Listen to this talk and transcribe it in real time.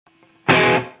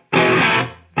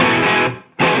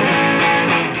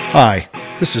Hi,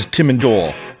 this is Tim and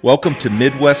Dole. Welcome to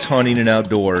Midwest Hunting and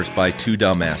Outdoors by Two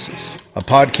Dumbasses, a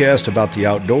podcast about the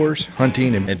outdoors,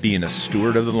 hunting, and being a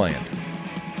steward of the land.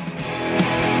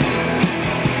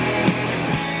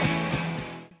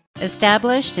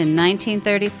 Established in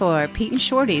 1934, Pete and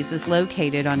Shorty's is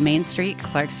located on Main Street,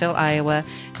 Clarksville, Iowa.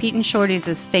 Pete and Shorty's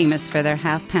is famous for their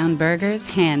half-pound burgers,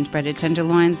 hand-breaded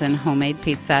tenderloins, and homemade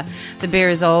pizza. The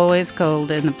beer is always cold,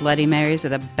 and the Bloody Marys are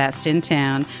the best in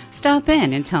town. Stop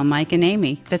in and tell Mike and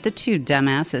Amy that the Two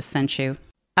Dumbasses sent you.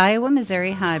 Iowa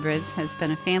Missouri Hybrids has been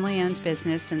a family-owned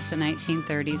business since the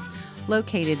 1930s.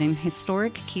 Located in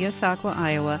historic Keosauqua,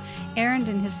 Iowa, Aaron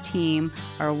and his team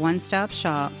are a one-stop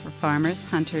shop for farmers,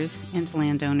 hunters, and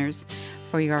landowners.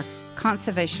 For your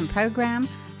conservation program,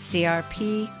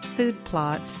 CRP, food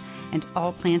plots, and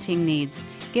all planting needs,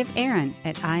 give Aaron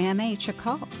at IMH a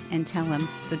call and tell him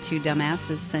the Two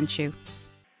Dumbasses sent you.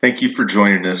 Thank you for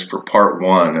joining us for part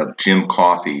one of Jim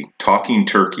Coffey, Talking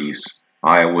Turkeys,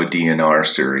 Iowa DNR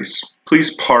series.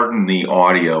 Please pardon the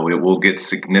audio. It will get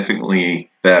significantly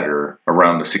better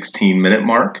around the 16-minute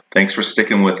mark. Thanks for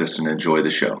sticking with us and enjoy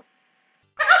the show.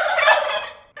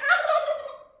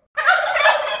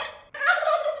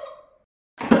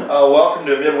 Welcome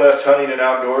to Midwest Hunting and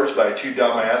Outdoors by Two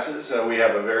Dumbasses. We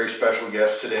have a very special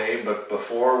guest today, but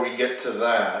before we get to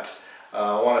that,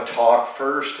 I want to talk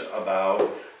first about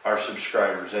our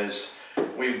subscribers. As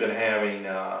we've been having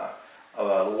a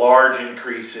large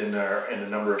increase in the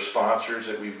number of sponsors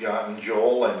that we've gotten,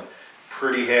 Joel, and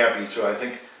pretty happy. So I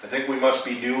think we must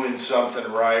be doing something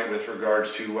right with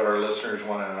regards to what our listeners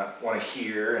want to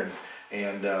hear,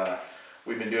 and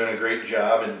we've been doing a great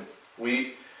job, and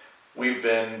we've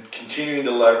been continuing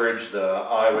to leverage the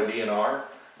Iowa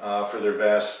DNR for their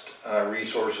vast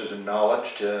resources and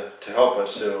knowledge to help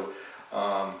us. So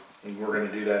we're going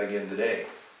to do that again today.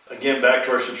 Again, back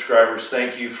to our subscribers,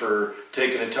 thank you for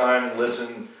taking the time and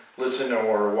listen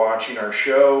or watching our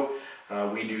show.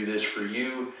 We do this for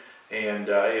you. And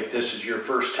if this is your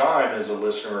first time as a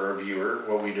listener or a viewer,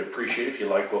 well, we'd appreciate if you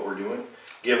like what we're doing.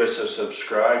 Give us a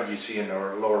subscribe. You see in the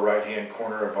lower right-hand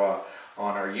corner of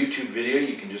on our YouTube video,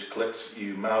 you can just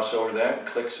you mouse over that and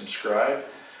click subscribe.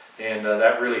 And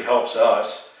that really helps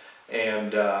us.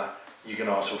 And you can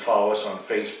also follow us on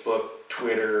Facebook,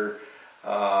 Twitter,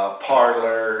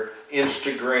 Parler,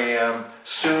 Instagram,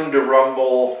 soon to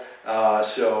Rumble.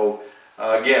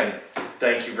 Again,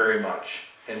 thank you very much.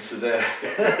 And so then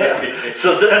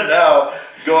now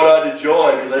going on to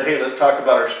Joel, hey, let's talk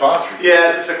about our sponsors.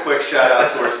 Yeah, just a quick shout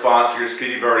out to our sponsors,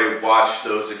 because you've already watched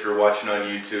those if you're watching on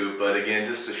YouTube. But again,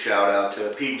 just a shout out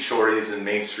to Pete and Shorty's in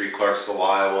Main Street, Clarksville,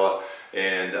 Iowa,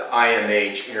 and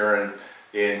IMH Aaron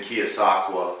in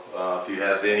Keosauqua. If you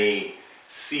have any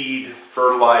seed,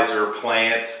 fertilizer,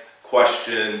 plant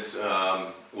questions,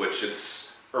 which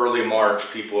it's early March,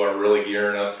 people are really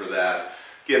gearing up for that,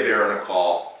 give Aaron a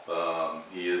call.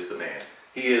 He is the man.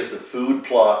 He is the food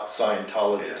plot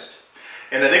Scientologist.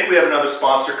 Yeah. And I think we have another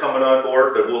sponsor coming on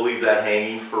board, but we'll leave that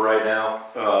hanging for right now.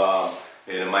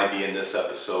 And it might be in this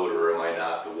episode or it might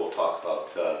not, but we'll talk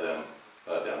about them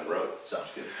down the road. Sounds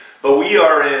good. But we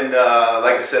are in,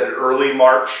 like I said, early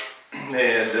March.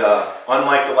 And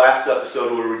unlike the last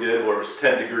episode where it was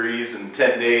 10 degrees and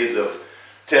 10 days of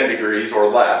 10 degrees or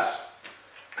less,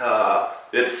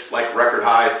 it's like record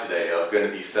highs today of going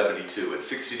to be 72. It's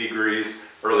 60 degrees,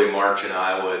 early March in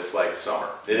Iowa. It's like summer.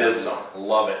 It is summer.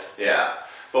 Love it. Yeah.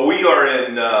 But we are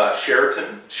in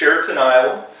Sheraton,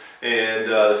 Iowa, and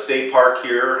the state park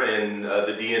here, and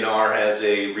the DNR has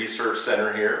a research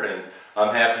center here, and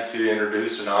I'm happy to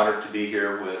introduce and honored to be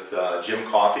here with Jim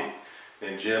Coffey.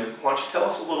 And Jim, why don't you tell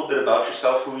us a little bit about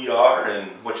yourself, who you are,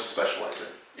 and what you specialize in?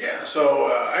 Yeah, so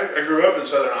I grew up in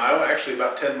southern Iowa, actually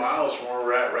about 10 miles from where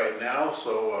we're at right now,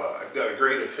 so I've got a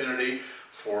great affinity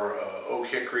for oak,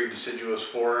 hickory, deciduous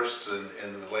forests and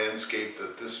the landscape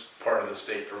that this part of the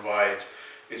state provides.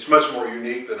 It's much more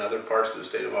unique than other parts of the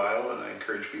state of Iowa, and I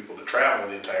encourage people to travel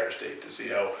the entire state to see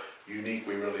how unique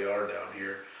we really are down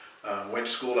here. Went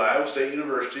to school at Iowa State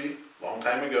University a long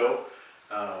time ago,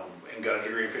 and got a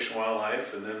degree in fish and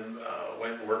wildlife, and then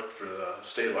went and worked for the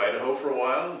state of Idaho for a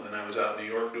while. And then I was out in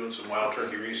New York doing some wild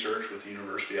turkey research with the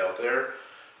university out there,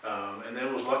 and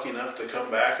then was lucky enough to come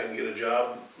back and get a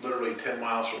job literally 10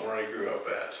 miles from where I grew up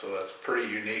at. So that's pretty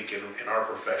unique in our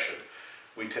profession.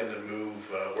 We tend to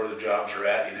move where the jobs are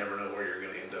at. You never know where you're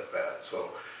going to end up at.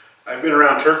 So I've been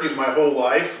around turkeys my whole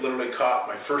life. Literally caught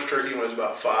my first turkey when I was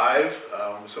about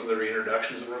 5, some of the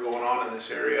reintroductions that were going on in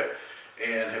this area,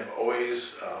 and have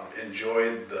always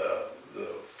enjoyed the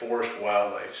forest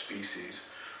wildlife species,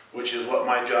 which is what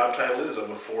my job title is. I'm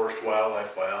a forest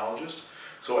wildlife biologist.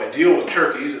 So I deal with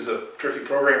turkeys as a turkey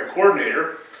program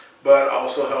coordinator, but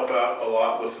also help out a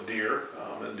lot with the deer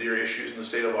and deer issues in the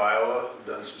state of Iowa. I've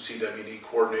done some CWD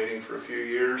coordinating for a few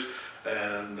years,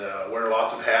 and wear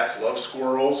lots of hats. Love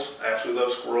squirrels, absolutely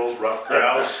love squirrels, rough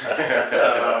grouse,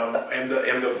 and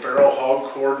the feral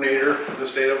hog coordinator for the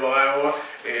state of Iowa.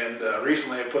 And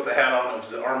recently I put the hat on of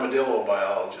the armadillo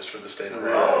biologist for the state of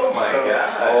Iowa. Oh my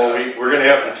gosh. Oh, we're going to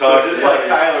have to talk. So just like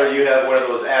Tyler, you have one of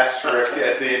those asterisks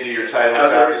at the end of your title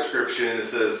job description that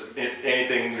says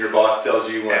anything your boss tells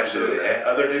you want to do. Absolutely.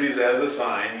 Other duties as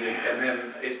assigned, and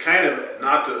then it kind of,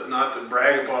 not to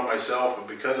brag upon myself, but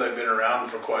because I've been around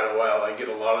for quite a while, I get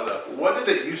a lot of the what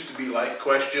did it used to be like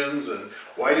questions, and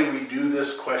why did we do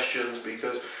this questions,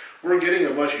 because we're getting a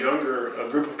much younger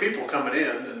group of people coming in,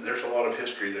 and there's a lot of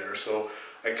history there. So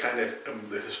I kind of am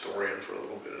the historian for a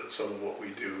little bit of some of what we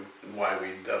do and why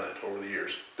we've done it over the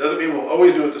years. Doesn't mean we'll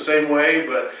always do it the same way,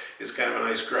 but it's kind of a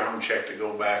nice ground check to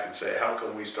go back and say, how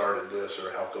come we started this,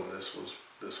 or how come this was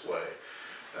this way?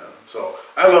 So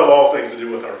I love all things to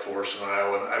do with our forest in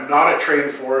Iowa. And I'm not a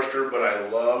trained forester, but I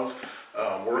love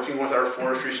working with our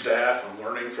forestry staff and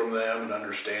learning from them and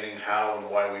understanding how and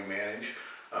why we manage.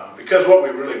 Because what we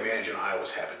really manage in Iowa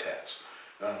is habitats.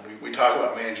 We talk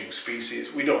about managing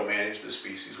species. We don't manage the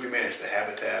species. We manage the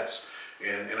habitats.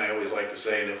 And I always like to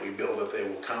say, and if we build it, they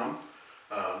will come.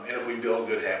 And if we build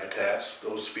good habitats,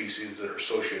 those species that are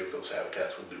associated with those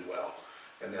habitats will do well.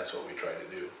 And that's what we try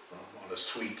to do on a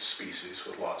suite species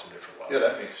with lots of different wildlife. Yeah,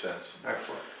 that makes sense.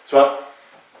 Excellent. So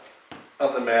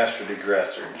I'm the master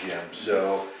digressor, Jim.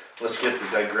 So let's get the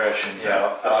digressions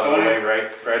out of the way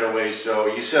right away. So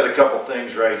you said a couple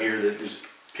things right here that just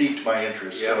piqued my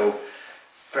interest. Yeah. So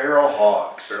feral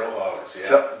hogs. Feral hogs,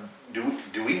 yeah.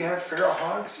 Do we have feral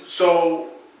hogs?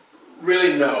 So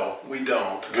really, no, we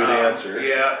don't. Good answer.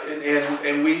 Yeah,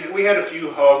 and we had a few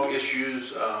hog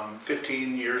issues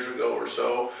 15 years ago or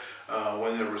so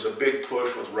when there was a big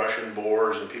push with Russian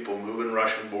boars and people moving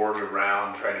Russian boars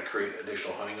around trying to create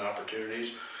additional hunting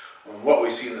opportunities. What we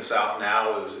see in the South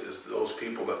now is those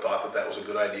people that thought that was a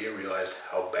good idea realized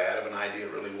how bad of an idea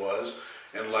it really was.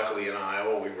 And luckily in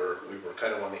Iowa, we were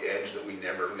kind of on the edge that we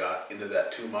never got into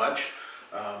that too much.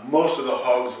 Most of the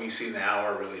hogs we see now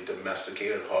are really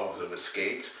domesticated hogs that have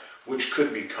escaped, which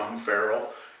could become feral.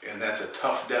 And that's a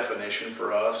tough definition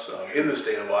for us in the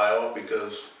state of Iowa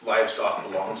because livestock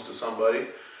belongs to somebody.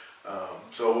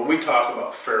 So when we talk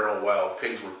about feral wild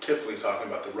pigs, we're typically talking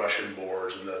about the Russian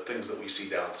boars and the things that we see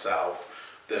down south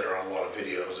that are on a lot of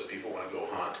videos that people want to go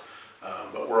hunt.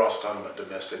 But we're also talking about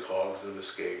domestic hogs that have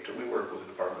escaped, and we work with the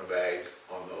Department of Ag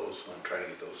on those, on trying to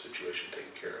get those situations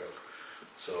taken care of.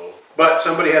 So, but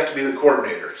somebody has to be the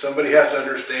coordinator. Somebody has to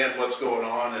understand what's going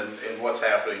on and what's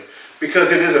happening,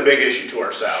 because it is a big issue to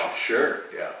our south. Sure.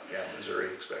 Yeah, Missouri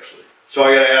especially. So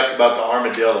I got to ask about the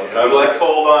armadillos. Let's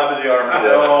hold on to the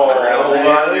armadillos.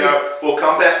 Oh, we'll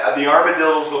come back. The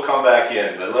armadillos will come back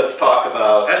in, but let's talk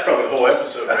about. That's probably a whole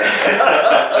episode.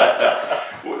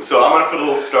 So I'm going to put a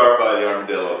little star by the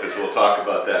armadillo because we'll talk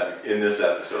about that in this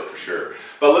episode for sure.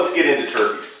 But let's get into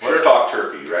turkeys. Sure. Let's talk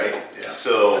turkey, right? Yeah.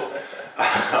 So,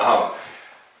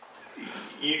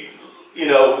 you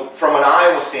know, from an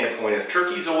Iowa standpoint, have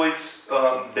turkeys always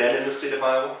been in the state of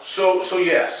Iowa? So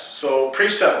yes. So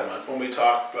pre-settlement, when we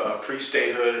talk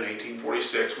pre-statehood in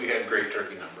 1846, we had great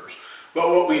turkey numbers. But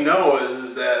what we know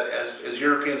is that as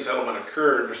European settlement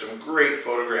occurred, there's some great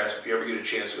photographs, if you ever get a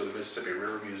chance to go to the Mississippi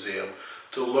River Museum,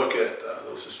 to look at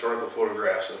those historical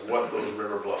photographs of what those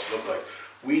river bluffs look like.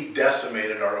 We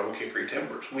decimated our oak hickory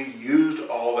timbers. We used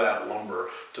all that lumber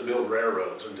to build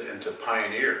railroads and to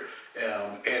pioneer.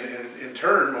 And in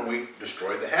turn, when we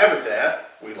destroyed the habitat,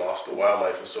 we lost the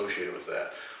wildlife associated with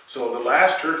that. So the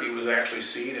last turkey was actually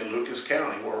seen in Lucas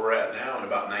County, where we're at now, in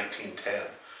about 1910.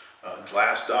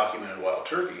 Last documented wild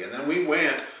turkey. And then we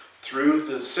went through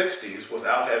the 60s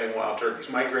without having wild turkeys.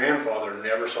 My grandfather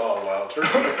never saw a wild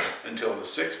turkey until the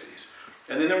 60s.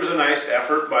 And then there was a nice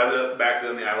effort by back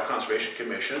then the Iowa Conservation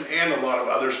Commission and a lot of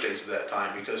other states at that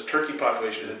time, because turkey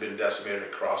populations had been decimated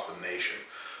across the nation.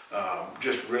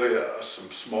 Just really some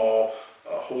small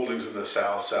holdings in the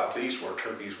south, southeast where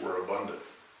turkeys were abundant,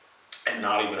 and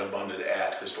not even abundant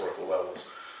at historical levels.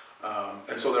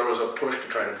 And so there was a push to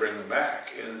try to bring them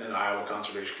back, and the Iowa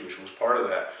Conservation Commission was part of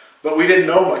that. But we didn't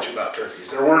know much about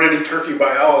turkeys. There weren't any turkey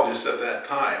biologists at that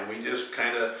time. We just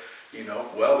kind of,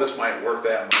 well, this might work,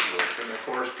 that might work. And of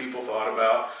course, people thought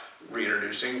about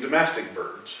reintroducing domestic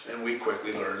birds, and we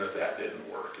quickly learned that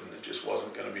didn't work, and it just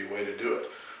wasn't going to be a way to do it.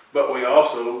 But we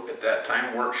also, at that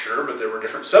time, weren't sure, but there were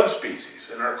different subspecies.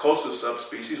 And our closest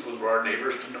subspecies was our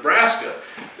neighbors to Nebraska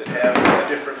that have a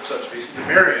different subspecies, the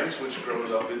Merriam's, which grows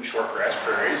up in shortgrass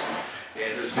prairies.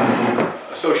 and it's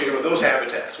associated with those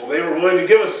habitats. Well, they were willing to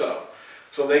give us some.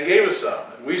 So they gave us some,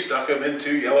 and we stuck them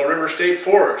into Yellow River State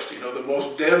Forest, the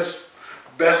most dense,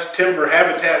 best timber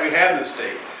habitat we had in the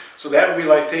state. So that would be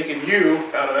like taking you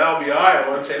out of Albee,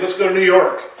 Iowa, and saying, let's go to New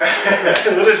York.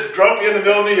 We'll just drop you in the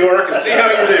middle of New York and see how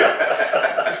you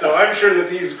do. So I'm sure that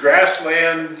these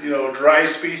grassland, dry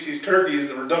species turkeys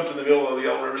that were dumped in the middle of the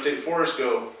Yellow River State Forest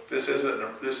go, this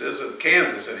isn't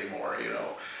Kansas anymore,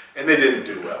 And they didn't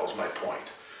do well, is my point.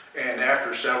 And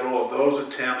after several of those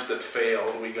attempts that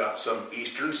failed, we got some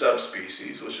eastern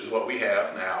subspecies, which is what we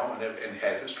have now and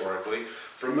had historically,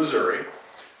 from Missouri.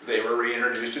 They were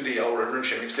reintroduced into Yellow River and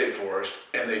Shimmick State Forest,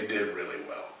 and they did really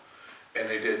well. And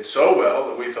they did so well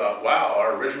that we thought, wow,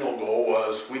 our original goal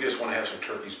was we just want to have some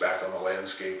turkeys back on the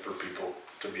landscape for people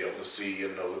to be able to see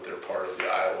and know that they're part of the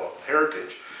Iowa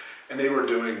heritage. And they were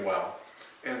doing well.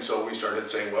 And so we started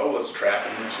saying, well, let's trap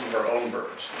and move some of our own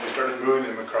birds. And we started moving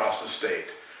them across the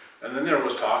state. And then there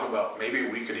was talk about maybe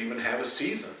we could even have a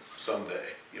season someday,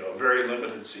 a very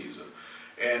limited season.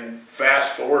 And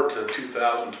fast forward to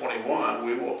 2021,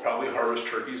 we will probably harvest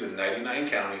turkeys in 99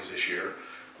 counties this year.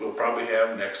 We'll probably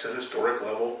have next to historic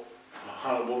level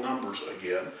huntable numbers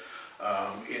again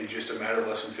in just a matter of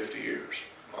less than 50 years.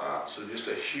 Wow. So just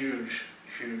a huge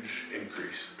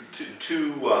increase.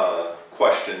 Two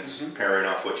questions pairing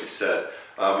off what you said.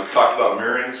 We've talked about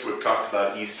Murings, we've talked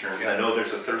about Easterns. Yeah. I know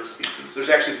there's a third species. There's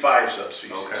actually 5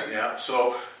 subspecies. Okay. Yeah.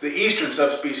 So the eastern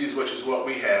subspecies, which is what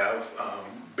we have,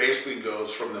 basically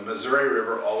goes from the Missouri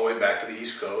River all the way back to the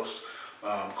East Coast,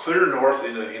 clear north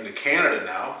into Canada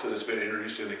now, because it's been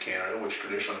introduced into Canada, which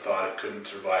traditionally thought it couldn't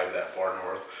survive that far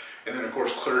north, and then of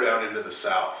course clear down into the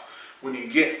south. When you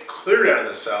get clear down in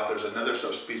the south, there's another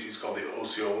subspecies called the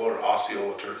Osceola or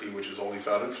Osceola turkey, which is only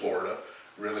found in Florida,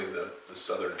 really the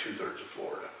southern 2/3 of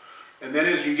Florida. And then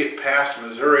as you get past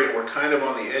Missouri, and we're kind of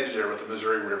on the edge there with the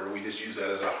Missouri River, we just use that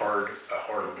as a hard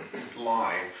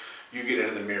line. You get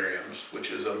into the Merriams,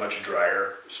 which is a much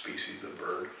drier species of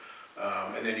bird.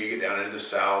 And then you get down into the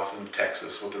south in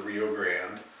Texas with the Rio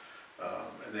Grande.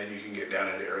 And then you can get down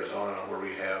into Arizona where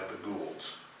we have the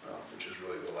Goulds, which is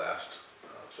really the last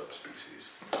subspecies.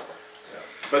 Yeah.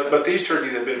 But these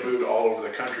turkeys have been moved all over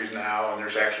the country now, and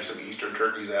there's actually some eastern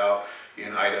turkeys out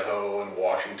in Idaho and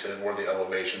Washington where the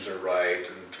elevations are right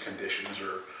and conditions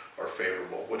are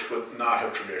favorable, which would not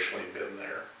have traditionally been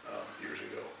there years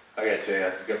ago. I gotta tell you,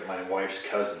 I forgot my wife's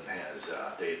cousin has,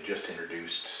 they just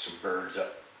introduced some birds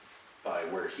up by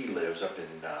where he lives, up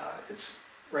in, it's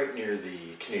right near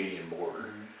the Canadian border.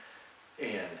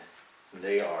 And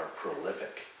they are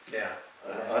prolific. Yeah.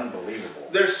 Unbelievable.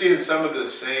 They're seeing some of the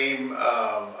same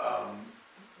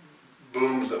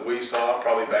booms that we saw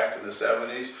probably back in the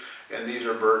 70s. And these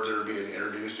are birds that are being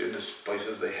introduced into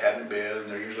places they hadn't been.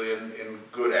 They're usually in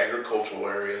good agricultural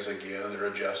areas again. They're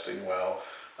adjusting well.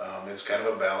 It's kind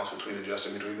of a balance between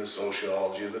the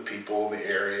sociology of the people in the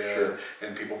area, sure.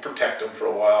 and people protect them for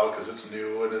a while because it's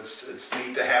new and it's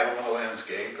neat to have them on the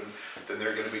landscape. And then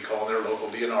they're going to be calling their local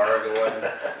DNR going,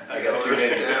 I got too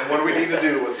many, and what do we need to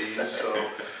do with these? So,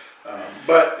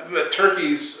 but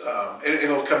turkeys, and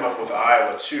it'll come up with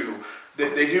Iowa too.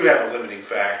 They do have a limiting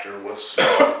factor with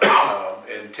snow,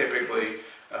 and typically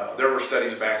there were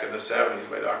studies back in the 70s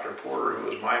by Dr. Porter, who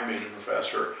was my major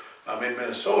professor in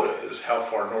Minnesota, is how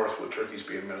far north would turkeys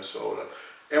be in Minnesota.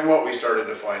 And what we started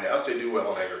to find out is they do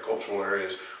well in agricultural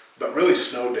areas, but really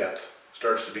snow depth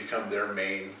starts to become their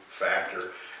main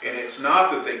factor. And it's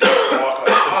not that they can't walk on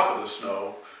top of the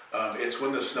snow, it's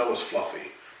when the snow is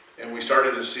fluffy. And we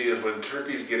started to see is when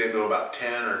turkeys get into about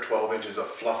 10 or 12 inches of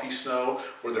fluffy snow,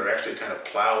 where they're actually kind of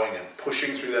plowing and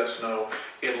pushing through that snow,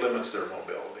 it limits their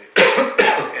mobility.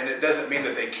 And it doesn't mean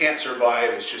that they can't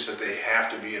survive, it's just that they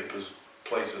have to be in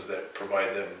places that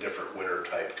provide them different winter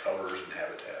type covers and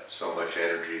habitats. So much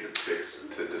energy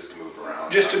to just move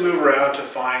around. Just to move around, to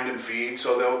find and feed.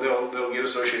 So they'll get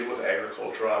associated with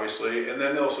agriculture, obviously, and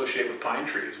then they'll associate with pine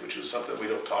trees, which is something we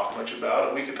don't talk much about,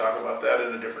 and we could talk about that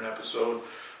in a different episode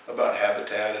about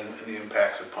habitat and the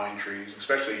impacts of pine trees,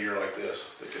 especially a year like this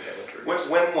that could have a turkey.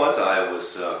 When was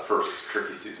Iowa's first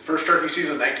turkey season? First turkey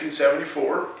season,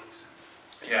 1974.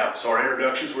 Yeah, so our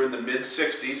introductions were in the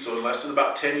mid-60s, so in less than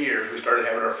about 10 years we started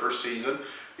having our first season.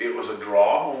 It was a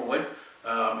draw only,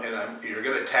 and you're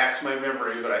going to tax my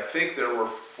memory, but I think there were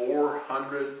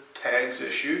 400 tags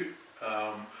issued,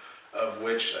 of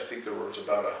which I think there was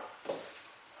about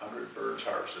 100 birds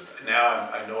harvested. Now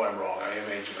I know I'm wrong, I am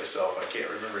aging myself, I can't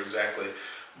remember exactly,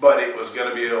 but it was going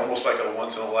to be almost like a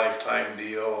once-in-a-lifetime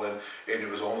deal, and it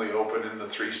was only open in the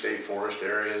 3 state forest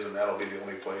areas, and that'll be the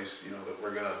only place, that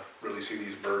we're going to really see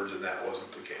these birds, and that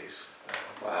wasn't the case.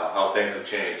 Wow, how things have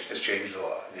changed. It's changed a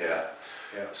lot. Yeah.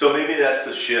 Yeah. So maybe that's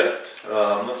the shift.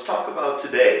 Let's talk about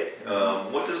today.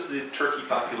 What does the turkey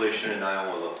population in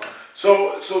Iowa look like?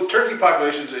 So turkey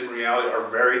populations in reality are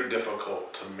very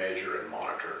difficult to measure and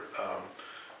monitor.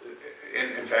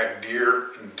 In fact, deer,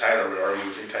 and Tyler would argue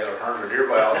with me, Tyler Harms, a deer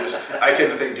biologist, I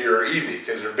tend to think deer are easy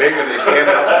because they're big and they stand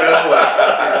out the middle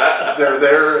and they're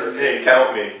there. And, hey,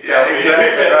 count me. Yeah,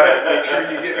 exactly, right. Make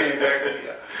sure you get me, exactly.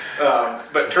 Yeah.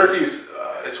 But turkeys,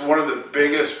 it's one of the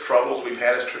biggest troubles we've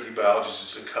had as turkey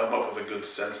biologists is to come up with a good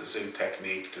censusing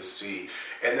technique to see.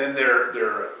 And then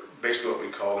they're basically what we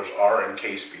call, there's R and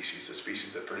K species, a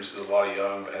species that produces a lot of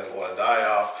young but has a lot of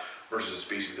die-off versus a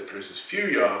species that produces few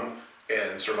young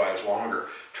and survives longer.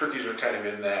 Turkeys are kind of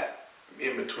in that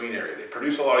in-between area. They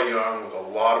produce a lot of young with a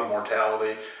lot of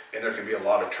mortality, and there can be a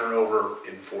lot of turnover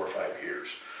in 4 or 5 years.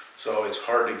 So it's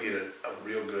hard to get a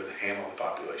real good handle on the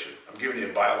population. I'm giving you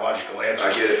a biological answer.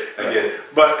 I get it.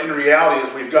 But in reality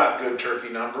is we've got good turkey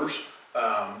numbers,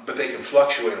 but they can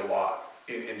fluctuate a lot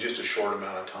in just a short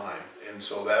amount of time. And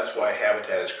so that's why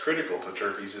habitat is critical to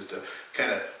turkeys, is to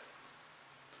kind of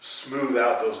smooth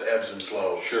out those ebbs and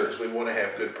flows. Sure. Because we want to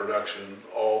have good production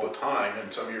all the time.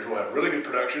 And some years we'll have really good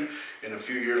production. In a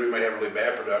few years we might have really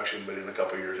bad production, but in a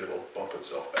couple of years it'll bump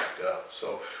itself back up.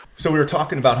 So we were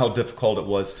talking about how difficult it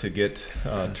was to get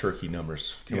turkey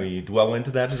numbers. Can we dwell into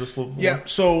that just a little more? Yeah,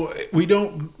 so we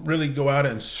don't really go out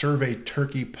and survey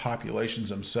turkey populations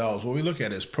themselves. What we look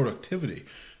at is productivity,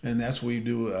 and that's we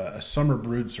do a summer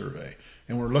brood survey.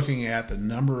 And we're looking at the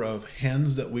number of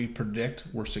hens that we predict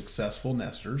were successful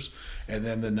nesters, and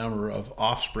then the number of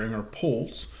offspring or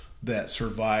poults that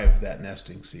survive that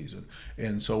nesting season.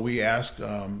 And so we ask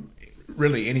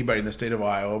really anybody in the state of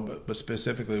Iowa, but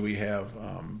specifically we have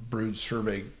brood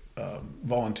survey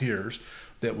volunteers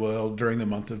that will, during the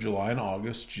month of July and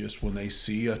August, just when they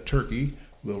see a turkey,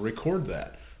 will record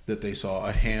that they saw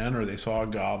a hen, or they saw a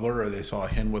gobbler, or they saw a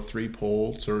hen with 3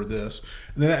 poults, or this.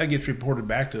 And then that gets reported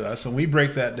back to us, and we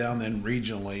break that down then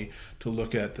regionally to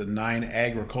look at the 9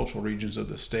 agricultural regions of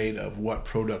the state of what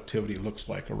productivity looks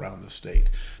like around the state,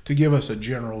 to give us a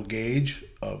general gauge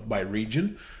by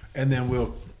region, and then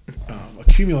we'll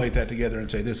accumulate that together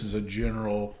and say this is a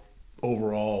general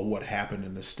overall what happened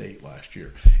in the state last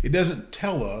year. It doesn't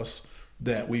tell us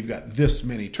that we've got this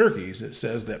many turkeys. It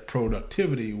says that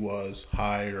productivity was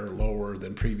higher or lower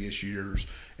than previous years,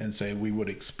 and say we would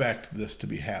expect this to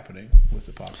be happening with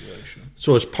the population.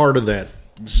 So as part of that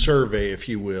survey, if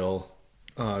you will,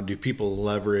 do people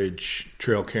leverage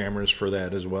trail cameras for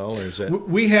that as well, or is that?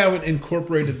 We haven't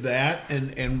incorporated that,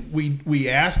 and we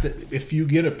asked that if you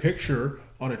get a picture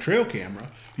on a trail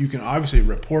camera, you can obviously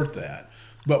report that.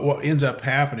 But what ends up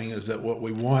happening is that what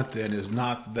we want then is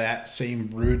not that same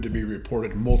brood to be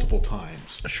reported multiple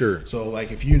times. Sure. So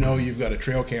like if you've got a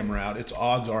trail camera out, its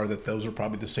odds are that those are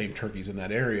probably the same turkeys in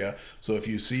that area. So if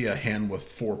you see a hen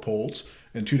with 4 poults,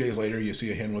 and 2 days later you see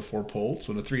a hen with 4 poults,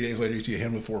 and 3 days later you see a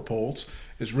hen with 4 poults,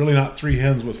 it's really not 3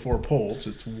 hens with 4 poults,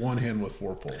 it's 1 hen with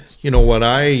 4 poults. What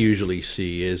I usually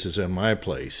see is in my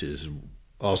place is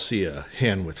I'll see a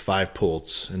hen with 5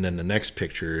 poults, and then the next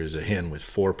picture is a hen with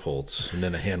 4 poults, and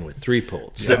then a hen with 3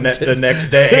 poults. The next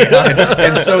day.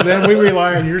 And so then we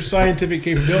rely on your scientific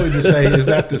capability to say, is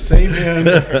that the same hen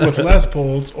with less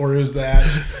poults, or is that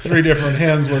 3 different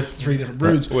hens with 3 different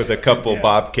broods? With a couple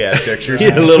bobcat pictures.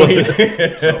 A little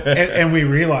bit. So, and we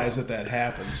realize that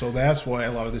happens. So that's why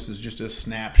a lot of this is just a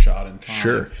snapshot in time.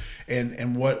 Sure.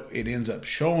 And what it ends up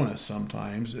showing us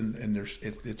sometimes, and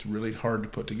it's really hard to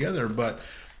put together, but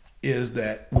is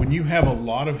that when you have a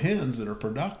lot of hens that are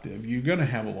productive, you're going to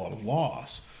have a lot of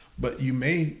loss. But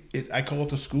I call it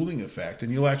the schooling effect,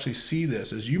 and you'll actually see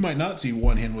this as you might not see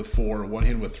 1 hen with 4, 1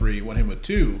 hen with 3, 1 hen with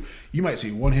 2. You might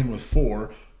see 1 hen with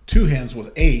 4, 2 hens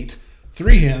with 8,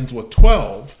 3 hens with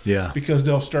 12. Yeah. Because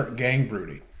they'll start gang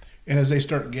brooding. And as they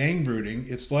start gang brooding,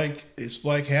 it's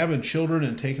like having children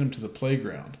and taking them to the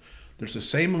playground. There's the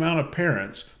same amount of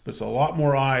parents, but it's a lot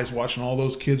more eyes watching all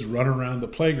those kids run around the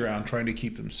playground trying to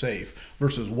keep them safe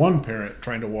versus one parent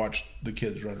trying to watch the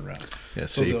kids run around. Yeah,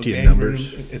 So safety in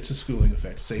numbers. It's a schooling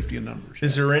effect, safety in numbers.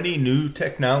 Is there any new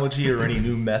technology or any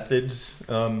new methods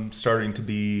starting to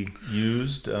be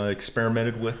used,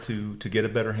 experimented with to get a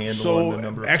better handle on the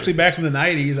number of actually, turkeys? back in the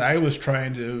 90s, I was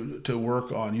trying to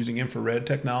work on using infrared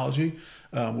technology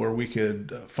where we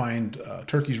could find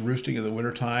turkeys roosting in the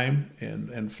wintertime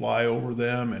and fly over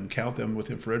them and count them with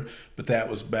infrared. But that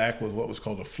was back with what was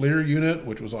called a FLIR unit,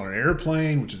 which was on an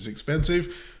airplane, which is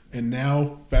expensive. And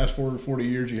now, fast forward 40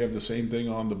 years, you have the same thing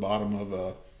on the bottom of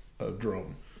a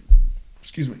drone.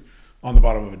 Excuse me, on the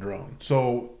bottom of a drone.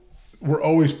 So we're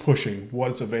always pushing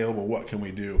what's available, what can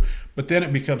we do. But then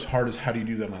it becomes hard as how do you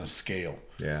do that on a scale?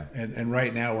 Yeah. And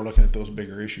right now we're looking at those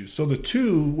bigger issues. So the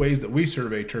two ways that we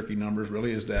survey turkey numbers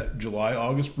really is that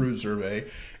July-August brood survey,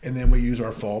 and then we use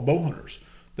our fall bow hunters.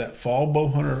 That fall bow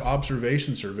hunter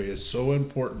observation survey is so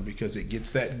important because it gets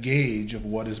that gauge of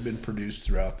what has been produced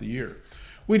throughout the year.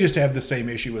 We just have the same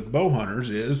issue with bow hunters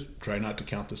is try not to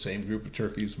count the same group of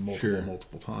turkeys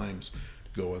multiple times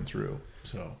going through.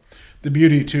 So the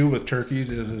beauty too with turkeys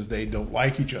is they don't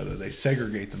like each other. They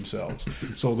segregate themselves.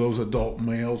 So those adult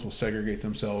males will segregate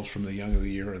themselves from the young of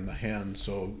the year and the hen.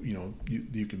 So,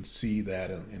 you can see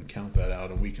that and count that out,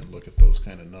 and we can look at those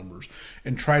kind of numbers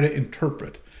and try to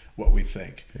interpret what we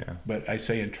think. Yeah. But I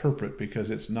say interpret because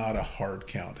it's not a hard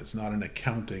count. It's not an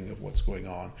accounting of what's going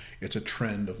on. It's a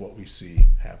trend of what we see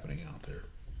happening out there.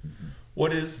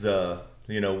 What is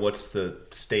what's the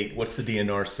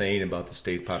DNR saying about the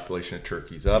state population of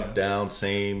turkeys? Up, down,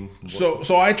 same? So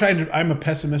I'm a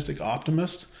pessimistic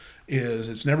optimist.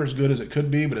 It's never as good as it could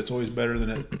be, but it's always better than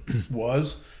it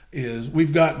was.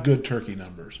 We've got good turkey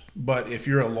numbers, but if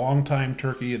you're a longtime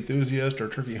turkey enthusiast or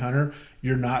turkey hunter,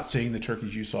 you're not seeing the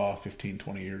turkeys you saw 15,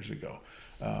 20 years ago.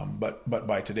 But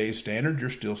by today's standards, you're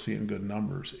still seeing good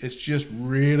numbers. It's just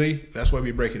really, that's why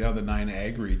we break it down the 9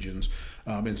 ag regions.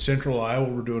 In central Iowa,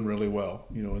 we're doing really well.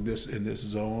 In this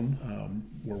zone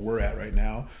where we're at right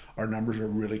now, our numbers are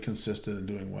really consistent and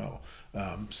doing well.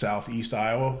 Southeast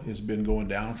Iowa has been going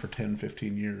down for 10,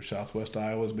 15 years. Southwest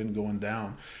Iowa has been going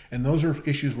down. And those are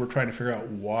issues we're trying to figure out,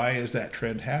 why is that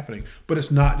trend happening? But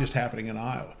it's not just happening in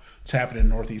Iowa. It's happening in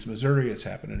Northeast Missouri. It's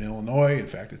happening in Illinois. In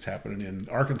fact, it's happening in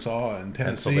Arkansas and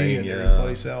Tennessee and every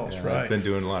place else. Yeah, right? I've been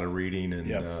doing a lot of reading and.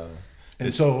 Yep.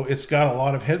 And so it's got a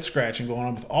lot of head scratching going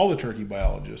on with all the turkey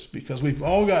biologists because we've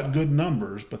all got good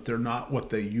numbers, but they're not what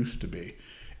they used to be,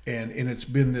 and it's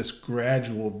been this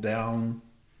gradual down.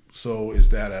 So is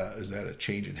that a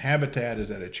change in habitat? Is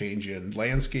that a change in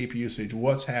landscape usage?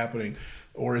 What's happening,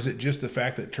 or is it just the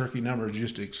fact that turkey numbers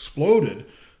just exploded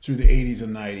through the 80s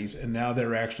and 90s, and now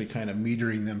they're actually kind of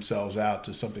metering themselves out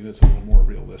to something that's a little more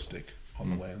realistic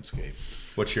on the landscape?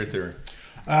 What's your theory?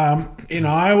 In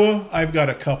Iowa, I've got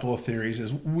a couple of theories.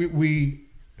 Is we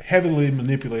heavily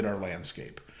manipulate our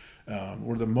landscape.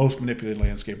 We're the most manipulated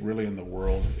landscape really in the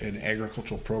world, and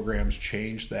agricultural programs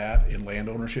change that, and land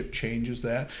ownership changes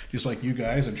that. Just like you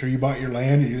guys, I'm sure you bought your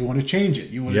land and you want to change it.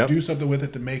 You want to do something with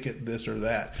it to make it this or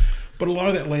that. But a lot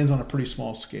of that land's on a pretty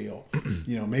small scale,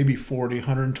 maybe 40,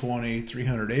 120,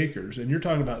 300 acres. And you're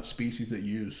talking about species that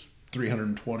use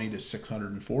 320 to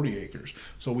 640 acres.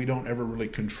 So we don't ever really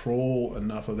control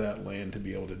enough of that land to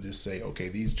be able to just say, okay,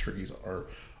 these turkeys are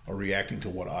reacting to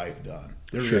what I've done.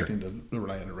 They're reacting to the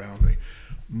land around me.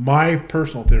 My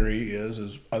personal theory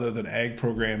is other than ag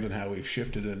programs and how we've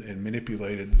shifted and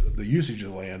manipulated the usage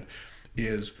of the land,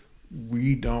 is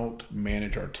we don't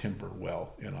manage our timber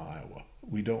well in Iowa.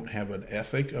 We don't have an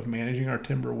ethic of managing our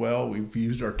timber well. We've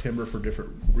used our timber for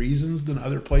different reasons than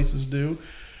other places do.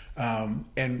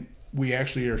 And we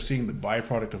actually are seeing the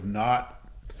byproduct of I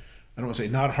don't want to say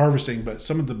not harvesting, but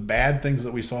some of the bad things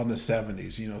that we saw in the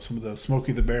 70s, some of the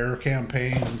Smokey the Bear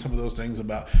campaigns and some of those things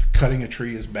about cutting a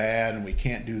tree is bad and we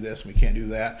can't do this and we can't do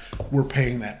that. We're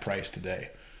paying that price today.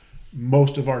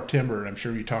 Most of our timber, and I'm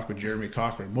sure you talk with Jeremy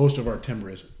Cochran, most of our timber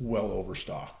is well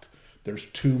overstocked. There's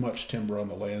too much timber on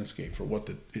the landscape for what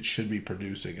it should be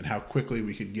producing and how quickly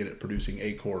we could get it producing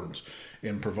acorns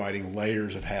and providing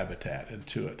layers of habitat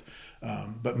into it.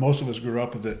 But most of us grew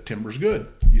up with that timber's good.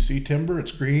 You see timber,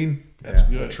 it's green, that's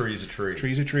good. A tree's a tree.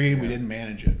 Tree's a tree, and we didn't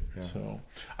manage it. Yeah. So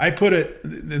I put it,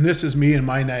 and this is me and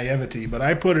my naivety, but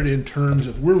I put it in terms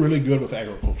of we're really good with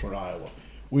agriculture in Iowa.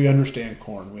 We understand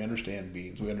corn, we understand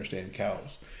beans, we understand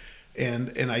cows.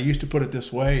 And I used to put it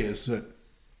this way is that,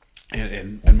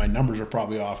 and my numbers are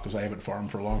probably off because I haven't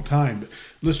farmed for a long time, but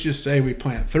let's just say we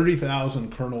plant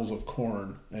 30,000 kernels of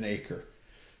corn an acre,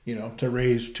 to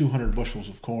raise 200 bushels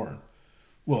of corn.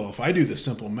 Well, if I do the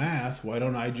simple math, why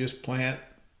don't I just plant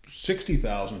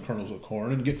 60,000 kernels of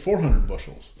corn and get 400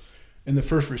 bushels? And the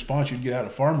first response you'd get out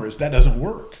of farmer is, that doesn't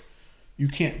work. You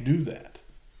can't do that.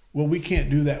 Well, we can't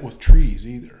do that with trees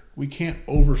either. We can't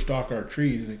overstock our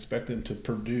trees and expect them to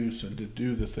produce and to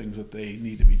do the things that they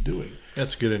need to be doing.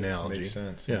 That's a good analogy. Makes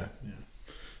sense. Yeah.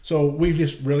 So we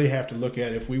just really have to look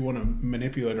at if we want to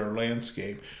manipulate our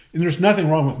landscape. And there's nothing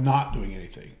wrong with not doing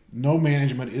anything. No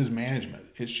management is management.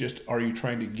 It's just, are you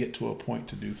trying to get to a point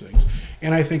to do things?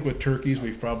 And I think with turkeys,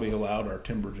 we've probably allowed our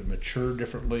timber to mature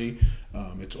differently.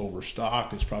 It's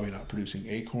overstocked. It's probably not producing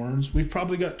acorns. We've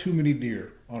probably got too many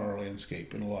deer on our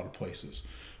landscape in a lot of places.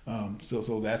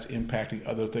 So that's impacting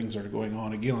other things that are going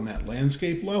on, again, on that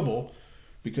landscape level,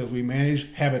 because we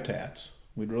manage habitats.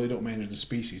 We really don't manage the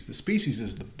species. The species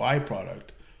is the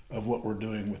byproduct of what we're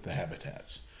doing with the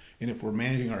habitats. And if we're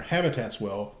managing our habitats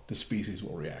well, the species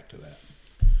will react to that.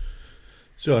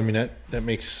 So, I mean, that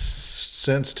makes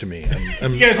sense to me.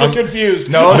 You guys look confused.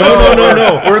 No.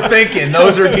 We're thinking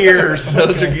those are gears.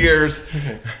 Those are gears.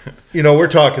 You know, we're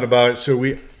talking about, so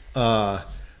we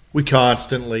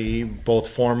constantly, both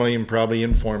formally and probably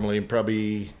informally,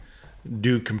 probably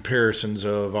do comparisons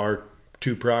of our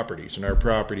two properties, and our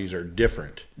properties are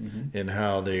different in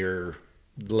how they are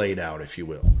laid out, if you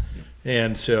will.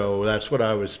 And so that's what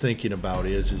I was thinking about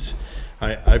is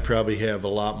I probably have a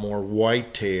lot more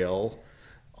whitetail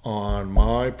on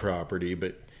my property,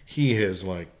 but he has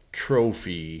like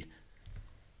trophy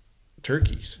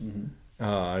turkeys.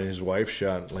 His wife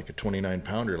shot like a 29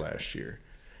 pounder last year,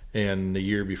 and the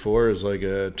year before is like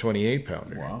a 28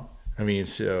 pounder. Wow. I mean,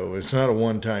 so it's not a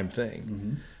one-time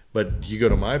thing. But you go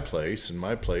to my place,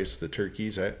 the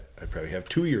turkeys, I probably have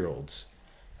 2-year-olds.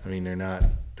 I mean,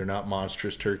 they're not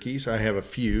monstrous turkeys. I have a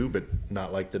few, but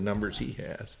not like the numbers he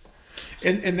has.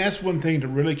 And that's one thing to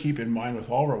really keep in mind with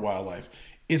all of our wildlife.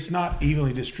 It's not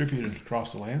evenly distributed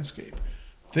across the landscape.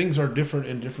 Things are different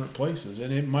in different places,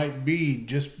 and it might be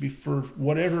just for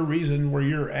whatever reason where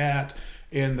you're at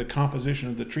and the composition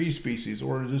of the tree species,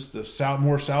 or just the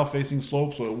more south-facing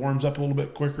slope, so it warms up a little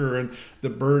bit quicker, and the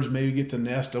birds maybe get to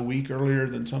nest a week earlier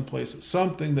than some places.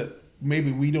 Something that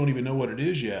maybe we don't even know what it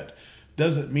is yet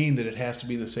doesn't mean that it has to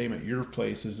be the same at your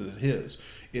place as at his.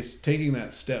 It's taking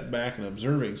that step back and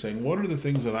observing, saying, what are the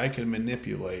things that I can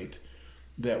manipulate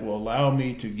that will allow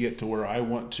me to get to where I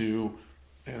want to,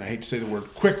 and I hate to say the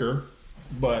word quicker,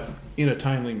 but in a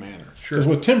timely manner. Sure. Because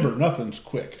with timber, nothing's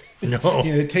quick. No.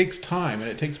 You know, it takes time, and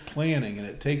it takes planning, and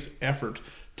it takes effort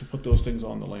to put those things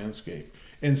on the landscape.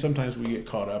 And sometimes we get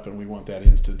caught up and we want that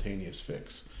instantaneous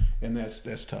fix. And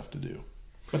that's tough to do.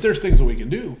 But there's things that we can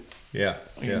do. Yeah.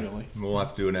 Annually. We'll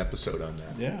have to do an episode on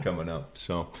that coming up.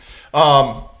 So,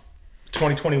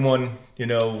 2021,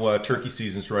 turkey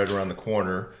season's right around the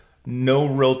corner. No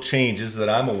real changes that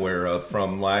I'm aware of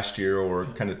from last year or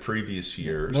kind of previous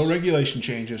years. No regulation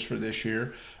changes for this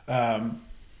year.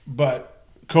 But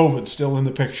COVID's still in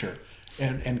the picture.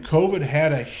 And COVID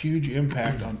had a huge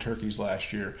impact on turkeys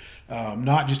last year,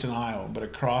 not just in Iowa, but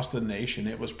across the nation.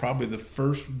 It was probably the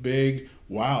first big,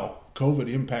 wow,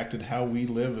 COVID impacted how we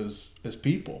live as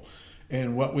people.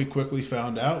 And what we quickly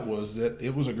found out was that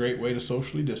it was a great way to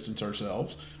socially distance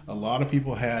ourselves. A lot of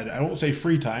people had, I won't say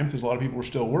free time, because a lot of people were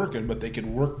still working, but they could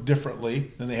work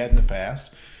differently than they had in the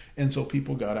past. And so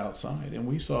people got outside, and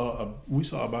we saw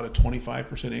about a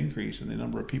 25% increase in the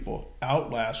number of people out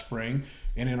last spring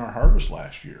and in our harvest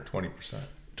last year. 20%.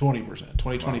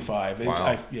 25.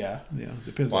 Wow.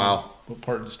 Depends on what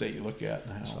part of the state you look at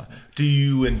and how. Do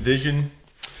you envision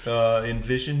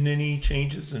any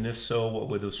changes, and if so, what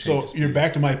would those changes So you're be?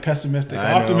 back to my pessimistic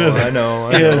optimism. I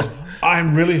know.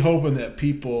 I'm really hoping that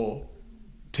people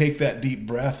take that deep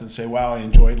breath and say, wow, I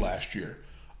enjoyed last year.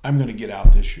 I'm going to get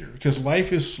out this year, because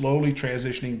life is slowly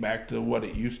transitioning back to what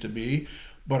it used to be.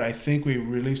 But I think we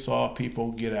really saw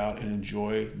people get out and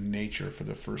enjoy nature for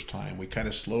the first time. We kind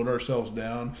of slowed ourselves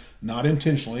down, not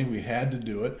intentionally. We had to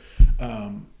do it.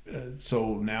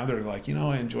 So now they're like,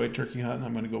 I enjoyed turkey hunting.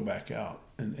 I'm going to go back out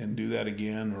and do that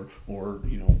again, or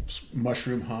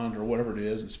mushroom hunt or whatever it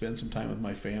is, and spend some time with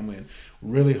my family. And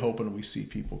really hoping we see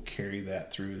people carry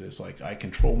that through this. Like, I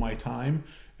control my time,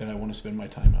 and I want to spend my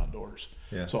time outdoors.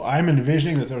 Yeah. So I'm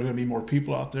envisioning that there are going to be more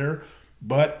people out there,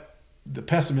 but the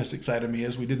pessimistic side of me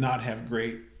is we did not have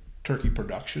great turkey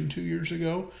production 2 years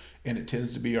ago, and it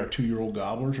tends to be our 2-year-old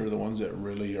gobblers are the ones that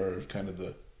really are kind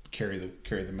of carry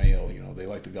the mail. They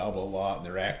like to gobble a lot, and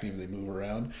they're active, they move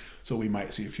around. So we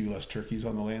might see a few less turkeys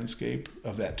on the landscape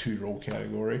of that 2-year-old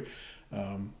category.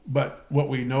 But what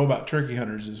we know about turkey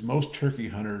hunters is most turkey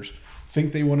hunters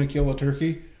think they want to kill a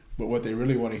turkey, but what they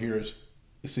really want to hear is,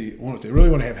 what they really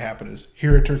want to have happen is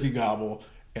hear a turkey gobble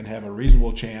and have a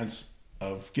reasonable chance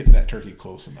of getting that turkey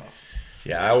close enough.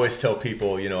 Yeah, I always tell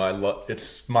people,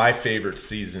 it's my favorite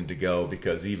season to go,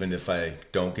 because even if I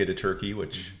don't get a turkey,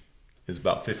 which is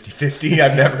about 50-50,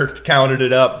 I've never counted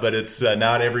it up, but it's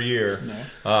not every year.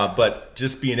 No. But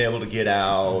just being able to get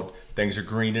out, things are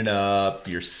greening up.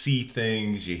 You see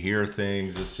things, you hear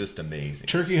things. It's just amazing.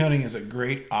 Turkey hunting is a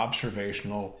great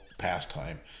observational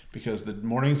pastime because the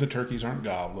mornings the turkeys aren't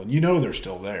gobbling. You know they're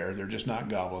still there. They're just not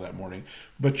gobbling that morning.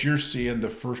 But you're seeing the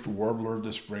first warbler of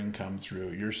the spring come through.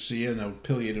 You're seeing a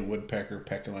pileated woodpecker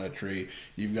pecking on a tree.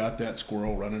 You've got that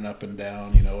squirrel running up and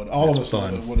down, and all of us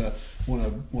know that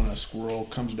when a squirrel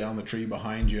comes down the tree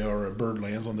behind you or a bird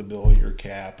lands on the bill of your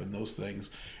cap and those things,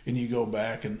 and you go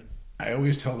back, and I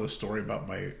always tell this story about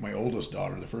my oldest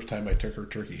daughter, the first time I took her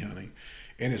turkey hunting.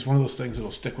 And it's one of those things that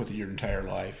will stick with you your entire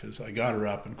life. Is I got her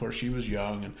up, and of course she was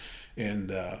young, and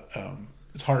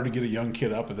it's hard to get a young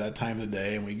kid up at that time of the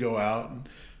day. And we go out, and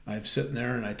I'm sitting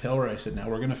there, and I tell her, I said, now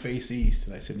we're going to face east.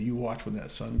 And I said, you watch when that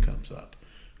sun comes up.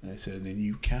 And I said, and then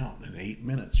you count. In 8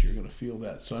 minutes, you're going to feel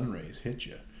that sun rays hit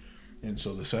you. And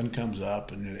so the sun comes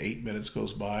up, and then 8 minutes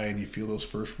goes by, and you feel those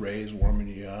first rays warming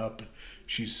you up. And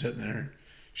she's sitting there, and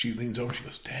she leans over, she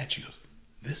goes, Dad, she goes,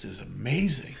 this is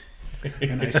amazing.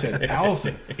 And I said,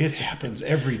 Allison, it happens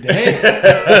every day.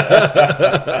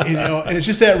 And it's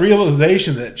just that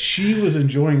realization that she was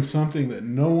enjoying something that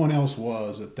no one else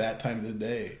was at that time of the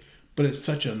day. But it's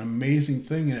such an amazing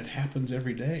thing, and it happens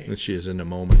every day. And she is in the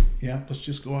moment. Yeah, let's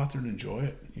just go out there and enjoy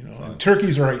it. And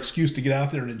turkeys are our excuse to get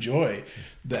out there and enjoy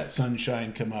that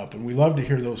sunshine come up. And we love to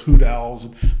hear those hoot owls,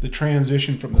 the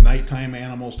transition from the nighttime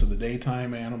animals to the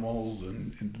daytime animals,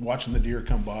 and watching the deer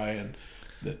come by, and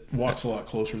that walks a lot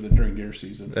closer than during deer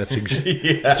season. That's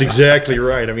exactly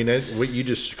right. I mean, what you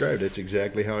just described, it's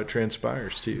exactly how it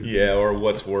transpires too. Yeah, or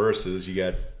what's worse is you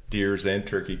got deers and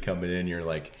turkey coming in. You're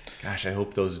like, gosh, I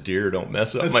hope those deer don't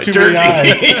mess up my turkey.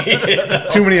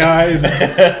 Too many eyes.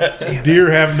 Deer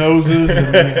have noses,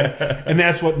 and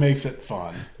that's what makes it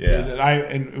fun.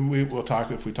 Yeah. We'll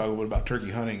talk, if we talk a little bit about turkey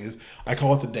hunting, is I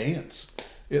call it the dance.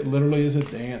 It literally is a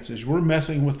dance. Is we're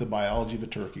messing with the biology of a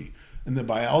turkey. And the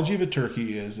biology of a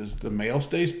turkey is the male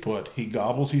stays put, he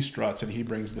gobbles, he struts, and he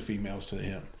brings the females to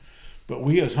him. But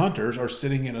we as hunters are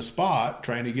sitting in a spot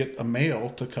trying to get a male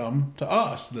to come to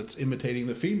us that's imitating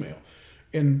the female.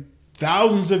 And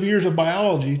thousands of years of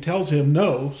biology tells him,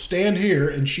 no, stand here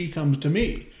and she comes to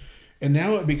me. And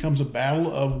now it becomes a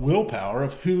battle of willpower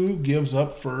of who gives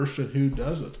up first and who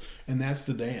doesn't. And that's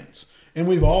the dance. And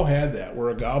we've all had that, where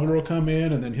a gobbler will come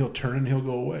in and then he'll turn and he'll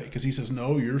go away because he says,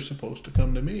 no, you're supposed to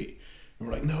come to me. And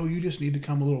we're like, no, you just need to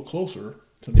come a little closer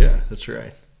to me. Yeah, that's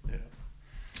right.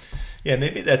 Yeah,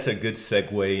 maybe that's a good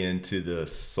segue into the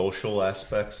social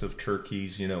aspects of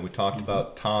turkeys. We talked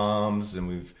about toms,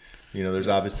 and there's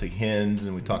obviously hens,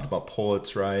 and we talked about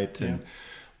pullets, right? And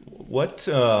what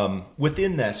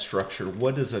within that structure,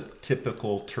 what does a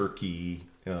typical turkey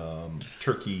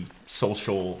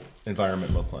social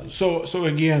environment look like? So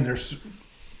again, there's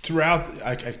throughout.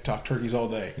 I talk turkeys all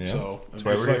day, so it's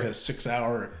like a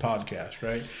 6-hour podcast,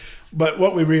 right? But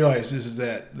what we realize is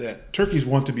that turkeys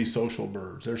want to be social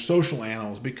birds. They're social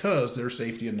animals because they're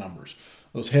safety in numbers.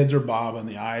 Those heads are bobbing,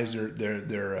 the eyes,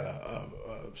 they're a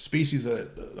species, a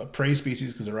prey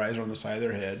species, because their eyes are on the side of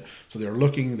their head. So they're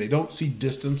looking, they don't see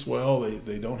distance well,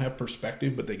 they don't have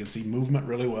perspective, but they can see movement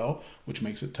really well, which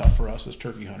makes it tough for us as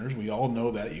turkey hunters. We all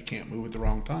know that you can't move at the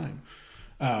wrong time.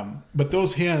 But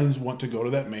those hens want to go to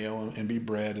that male and be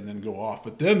bred and then go off.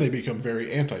 But then they become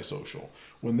very antisocial.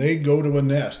 When they go to a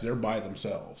nest, they're by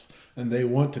themselves. And they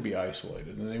want to be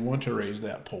isolated. And they want to raise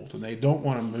that poult. And they don't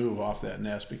want to move off that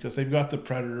nest because they've got the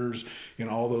predators and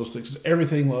all those things.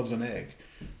 Everything loves an egg.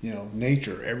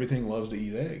 Nature, everything loves to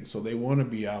eat eggs. So they want to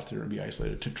be out there and be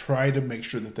isolated to try to make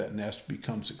sure that nest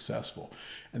becomes successful.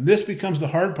 And this becomes the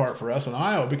hard part for us in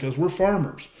Iowa because we're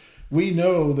farmers. We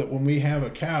know that when we have a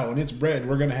cow and it's bred,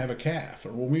 we're going to have a calf.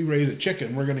 Or when we raise a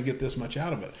chicken, we're going to get this much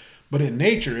out of it. But in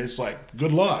nature, it's like,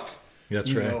 good luck.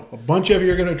 That's right. A bunch of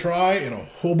you are going to try and a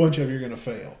whole bunch of you are going to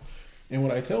fail. And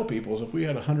what I tell people is if we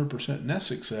had 100% nest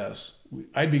success,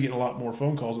 I'd be getting a lot more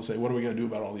phone calls that say, what are we going to do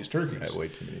about all these turkeys? I way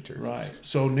too many turkeys. Right.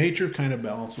 So nature kind of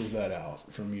balances that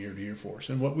out from year to year for us.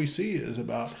 And what we see is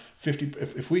about 50,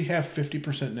 if we have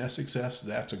 50% nest success,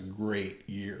 that's a great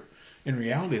year. In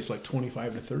reality, it's like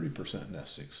 25 to 30%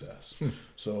 nest success.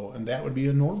 So, and that would be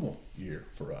a normal year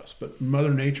for us. But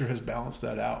Mother Nature has balanced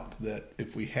that out, that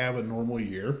if we have a normal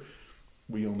year,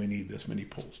 we only need this many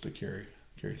poults to carry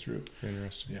through.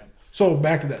 Interesting. Yeah. So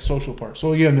back to that social part.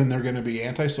 So again, then they're going to be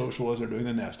antisocial as they're doing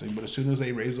the nesting. But as soon as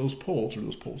they raise those poults or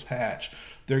those poults hatch,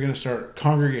 they're going to start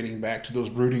congregating back to those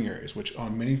brooding areas, which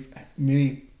on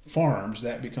many farms,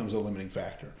 that becomes a limiting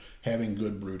factor. Having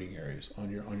good brooding areas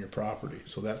on your property.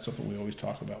 So that's something we always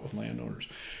talk about with landowners.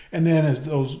 And then as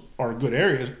those are good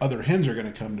areas, other hens are going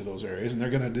to come to those areas and they're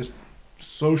going to just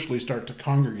socially start to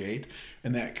congregate,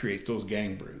 and that creates those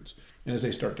gang broods. And as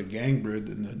they start to gang brood,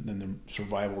 then the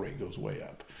survival rate goes way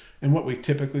up. And what we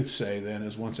typically say then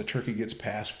is once a turkey gets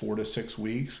past 4 to 6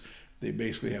 weeks, they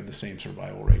basically have the same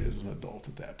survival rate as an adult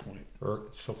at that point.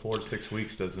 So 4 to 6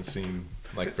 weeks doesn't seem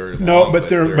like very long. No, but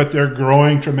they're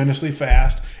growing tremendously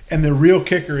fast. And the real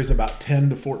kicker is about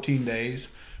 10 to 14 days,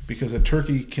 because a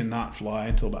turkey cannot fly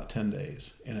until about 10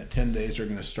 days. And at 10 days, they're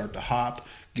going to start to hop,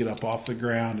 get up off the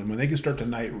ground. And when they can start to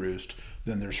night roost,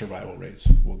 then their survival rates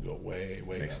will go way,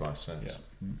 way Makes up. a lot of sense.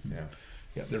 Yeah. Yeah.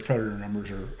 Yeah, their predator numbers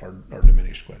are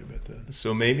diminished quite a bit then.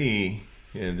 So maybe,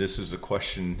 this is a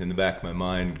question in the back of my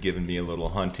mind, giving me a little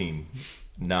hunting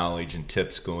knowledge and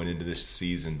tips going into this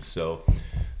season. So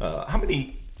how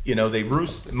many, they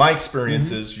roost, my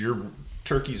experience is your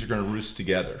turkeys are going to roost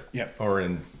together. Yep. Or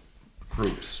in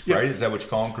groups, Yep. right? Is that what you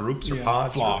call them? Groups or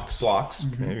pods? Flocks. Or flocks.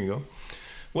 There you go.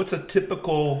 What's a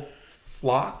typical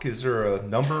flock? Is there a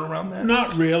number around that?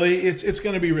 Not really. It's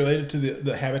going to be related to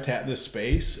the habitat in this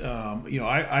space.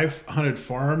 I've hunted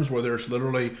farms where there's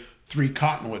literally 3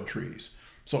 cottonwood trees.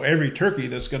 So every turkey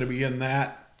that's going to be in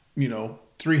that,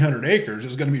 300 acres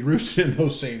is going to be roosted in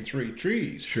those same 3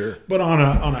 trees. Sure. But on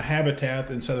a habitat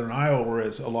in southern Iowa where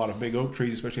it's a lot of big oak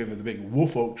trees, especially with the big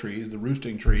wolf oak trees, the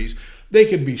roosting trees, they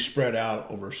could be spread out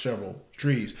over several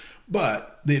trees.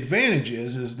 But the advantage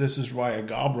is this is why a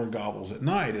gobbler gobbles at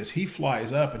night, is he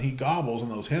flies up and he gobbles, and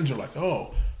those hens are like,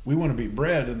 oh, we want to be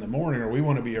bred in the morning, or we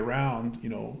want to be around,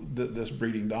 this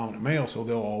breeding dominant male, so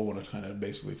they'll all want to kind of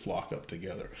basically flock up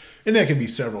together. And that could be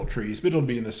several trees, but it'll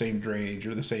be in the same drainage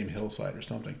or the same hillside or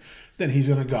something. Then he's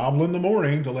going to gobble in the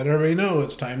morning to let everybody know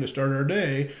it's time to start our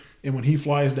day. And when he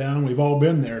flies down, we've all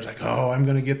been there. It's like, oh, I'm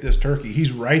going to get this turkey.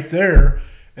 He's right there.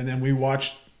 And then we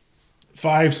watch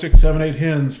 5, 6, 7, 8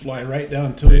 hens fly right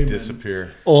down to him.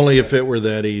 Disappear. Only if it were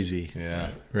that easy.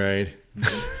 Yeah. Right.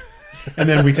 And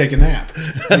then we take a nap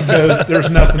because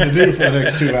there's nothing to do for the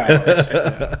next 2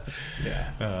 hours.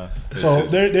 Yeah. So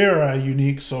they're a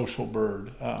unique social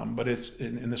bird, but it's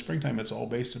in the springtime. It's all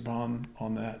based upon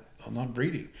that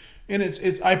breeding, and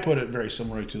it's I put it very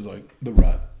similarly to like the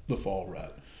rut, the fall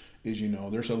rut. Is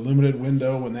there's a limited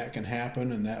window when that can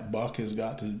happen, and that buck has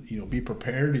got to be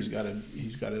prepared. He's got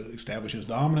to establish his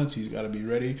dominance. He's got to be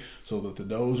ready so that the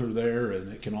does are there,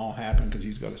 and it can all happen because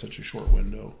he's got such a short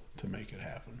window to make it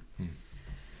happen.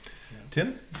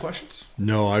 Tim, questions?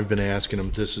 No, I've been asking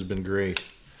them. This has been great.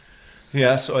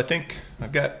 Yeah, so I think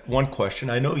I've got one question.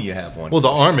 I know you have one. Well, the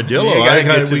armadillo. You got to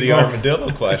get to we the go-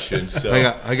 armadillo question. So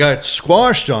I got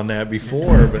squashed on that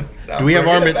before, but do we have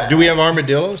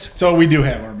armadillos? So we do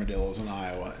have armadillos in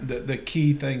Iowa. The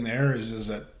key thing there is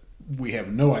that we have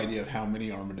no idea of how many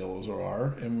armadillos there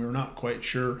are, and we're not quite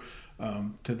sure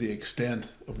to the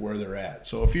extent of where they're at.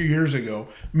 So a few years ago,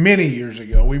 many years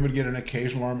ago, we would get an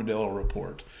occasional armadillo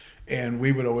report. And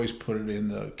we would always put it in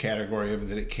the category of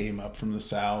that it came up from the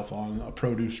south on a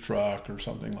produce truck or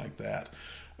something like that.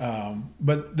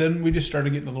 But then we just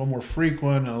started getting a little more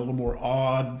frequent and a little more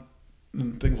odd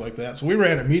and things like that. So we were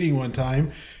at a meeting one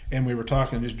time and we were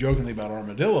talking just jokingly about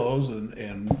armadillos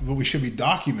and we should be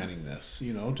documenting this,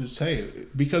 to say,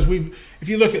 because if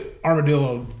you look at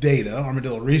armadillo data,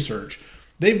 armadillo research,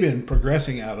 they've been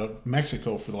progressing out of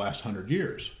Mexico for the last 100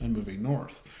 years and moving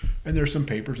north. And there's some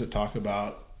papers that talk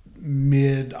about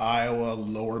mid Iowa,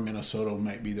 lower Minnesota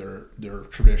might be their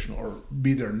traditional or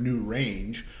be their new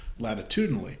range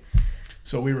latitudinally.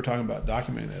 So we were talking about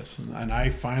documenting this, and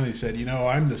I finally said,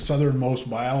 I'm the southernmost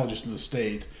biologist in the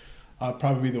state. I'll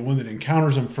probably be the one that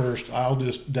encounters them first. I'll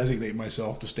just designate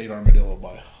myself the state armadillo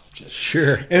biologist.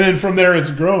 Sure. And then from there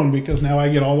it's grown because now I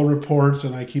get all the reports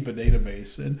and I keep a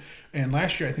database. And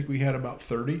last year I think we had about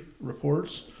 30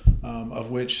 reports, of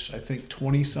which I think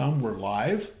 20 some were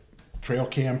live. Trail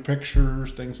cam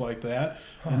pictures, things like that.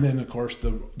 And then, of course,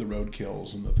 the road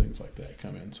kills and the things like that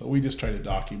come in. So we just try to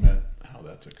document how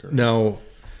that's occurred. Now,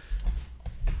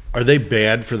 are they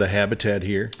bad for the habitat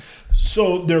here?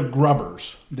 So they're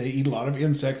grubbers. They eat a lot of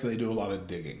insects. They do a lot of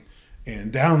digging.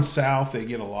 And down south, they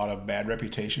get a lot of bad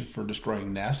reputation for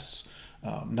destroying nests.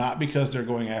 Not because they're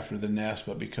going after the nest,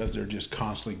 but because they're just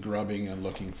constantly grubbing and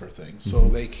looking for things. So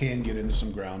they can get into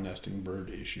some ground nesting bird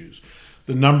issues.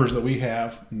 The numbers that we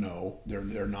have, no,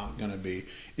 they're not going to be.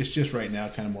 It's just right now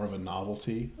kind of more of a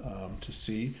novelty to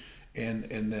see. And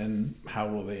then how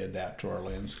will they adapt to our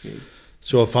landscape?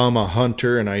 So if I'm a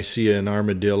hunter and I see an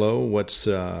armadillo,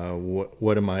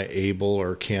 what am I able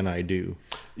or can I do?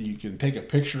 You can take a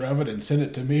picture of it and send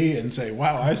it to me and say,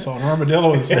 wow, I saw an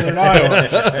armadillo in southern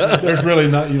Iowa. There's really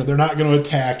not, they're not going to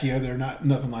attack you. They're not,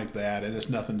 nothing like that. And it's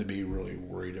nothing to be really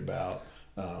worried about.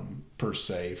 per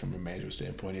se, from a management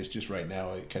standpoint. It's just right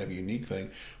now a kind of a unique thing.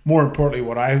 More importantly,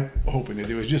 what I'm hoping to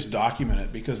do is just document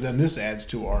it, because then this adds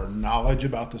to our knowledge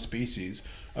about the species,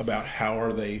 about how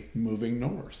are they moving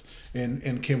north,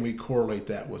 and can we correlate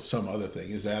that with some other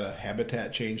thing? Is that a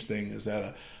habitat change thing? Is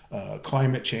that a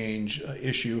climate change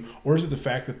issue? Or is it the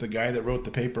fact that the guy that wrote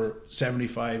the paper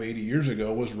 75, 80 years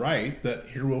ago was right, that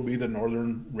here will be the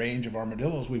northern range of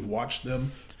armadillos? We've watched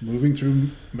them moving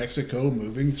through Mexico,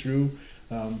 moving through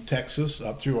Texas,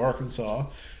 up through Arkansas.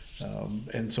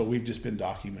 And so we've just been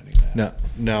documenting that.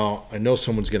 Now I know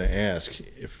someone's going to ask,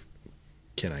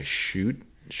 can I shoot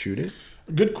it?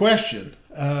 Good question.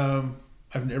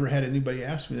 I've never had anybody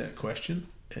ask me that question,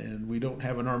 and we don't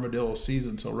have an armadillo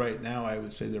season. So right now I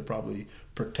would say they're probably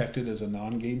protected as a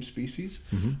non-game species.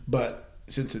 Mm-hmm. But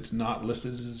since it's not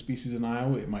listed as a species in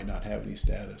Iowa, it might not have any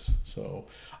status. So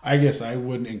I guess I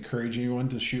wouldn't encourage anyone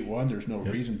to shoot one. There's no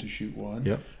reason to shoot one.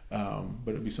 Yep.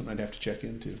 But it'd be something I'd have to check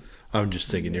into. I'm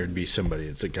just thinking there'd be somebody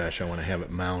that's like, gosh, I want to have it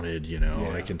mounted, Yeah.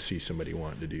 I can see somebody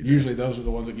wanting to do that. Usually those are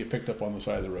the ones that get picked up on the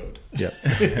side of the road. Yep.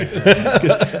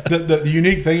 The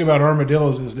unique thing about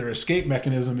armadillos is their escape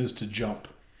mechanism is to jump.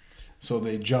 So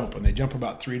they jump, and they jump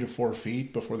about 3 to 4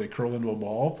 feet before they curl into a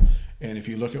ball. And if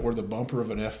you look at where the bumper of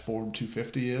an F-Ford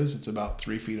 250 is, it's about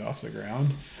 3 feet off the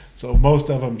ground. So most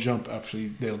of them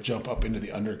they'll jump up into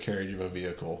the undercarriage of a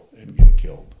vehicle and get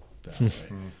killed that way.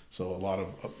 So a lot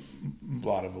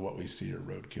of what we see are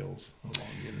road kills along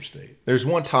the interstate. There's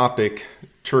one topic,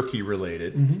 turkey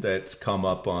related, that's come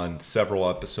up on several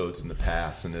episodes in the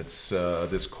past, and it's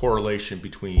this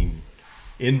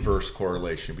inverse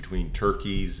correlation between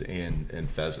turkeys and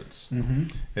pheasants.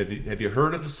 Mm-hmm. Have you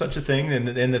heard of such a thing? And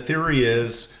the theory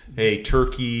is, hey,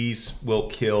 turkeys will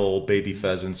kill baby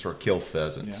pheasants or kill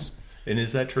pheasants. Yeah. And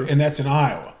is that true? And that's in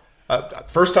Iowa.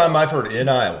 First time I've heard it in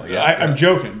Iowa. Yeah, I'm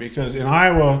joking, because in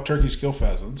Iowa, turkeys kill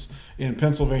pheasants. In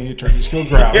Pennsylvania, turkeys kill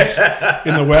grouse.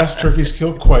 In the West, turkeys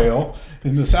kill quail.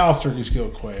 In the South, turkeys kill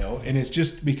quail. And it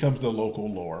just becomes the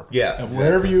local lore. Yeah. Of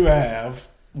wherever you have,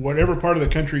 whatever part of the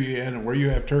country you're in, and where you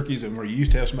have turkeys and where you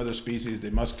used to have some other species, they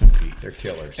must compete. They're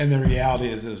killers. And the reality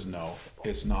is no,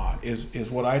 it's not.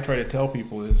 Is what I try to tell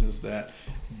people is that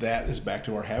is back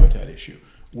to our habitat issue.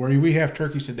 Where we have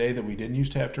turkeys today that we didn't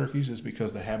used to have turkeys is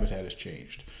because the habitat has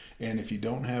changed. And if you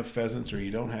don't have pheasants or you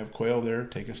don't have quail there,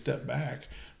 take a step back.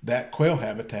 That quail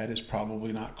habitat is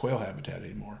probably not quail habitat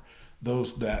anymore.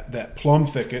 That plum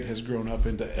thicket has grown up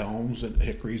into elms and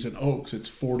hickories and oaks. It's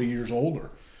 40 years older.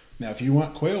 Now, if you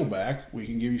want quail back, we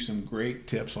can give you some great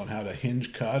tips on how to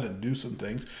hinge cut and do some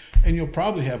things. And you'll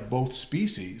probably have both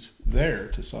species there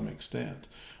to some extent.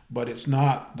 But it's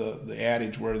not the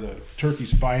adage where the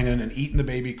turkey's finding and eating the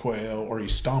baby quail, or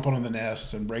he's stomping on the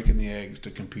nests and breaking the eggs to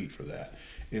compete for that.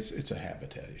 It's a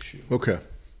habitat issue. Okay.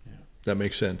 Yeah. That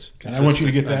makes sense. And I want you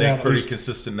to get that out. Pretty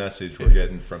consistent message we're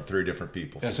getting from 3 different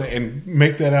people. So. And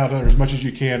make that out there as much as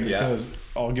you can, because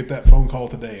I'll get that phone call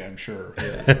today, I'm sure.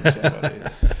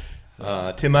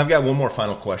 Yeah. Tim, I've got one more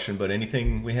final question, but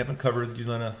anything we haven't covered that you'd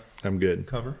want to I'm good.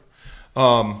 cover?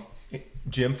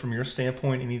 Jim, from your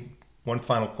standpoint, one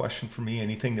final question for me?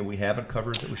 Anything that we haven't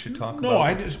covered that we should talk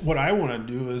about? No, what I want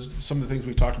to do is some of the things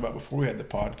we talked about before we had the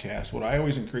podcast. What I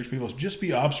always encourage people is just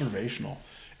be observational,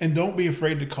 and don't be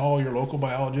afraid to call your local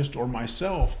biologist or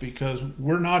myself, because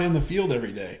we're not in the field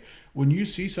every day. When you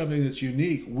see something that's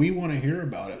unique, we want to hear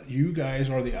about it. You guys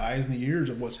are the eyes and the ears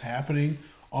of what's happening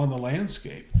on the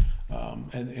landscape.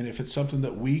 And if it's something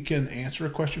that we can answer a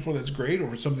question for, that's great. Or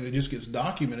if it's something that just gets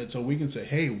documented so we can say,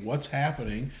 hey, what's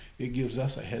happening? It gives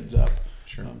us a heads up.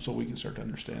 Sure. So we can start to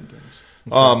understand things.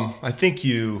 I think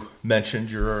you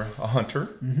mentioned you're a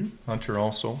hunter, hunter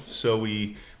also. So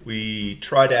we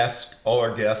try to ask all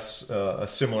our guests a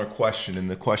similar question. And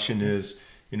the question is,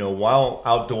 while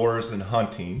outdoors and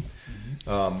hunting,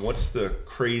 what's the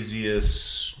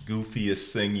craziest,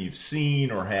 goofiest thing you've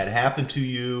seen or had happen to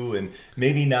you, and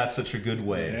maybe not such a good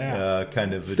way?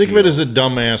 Kind of. Think of it as a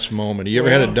dumbass moment. You ever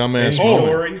had a dumbass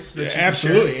moment? Stories?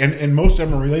 Absolutely, and most of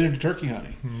them are related to turkey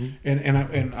hunting.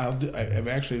 Mm-hmm. I'm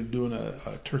actually doing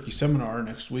a turkey seminar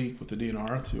next week with the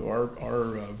DNR through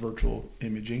our virtual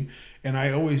imaging. And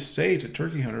I always say to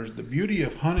turkey hunters, the beauty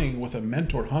of hunting with a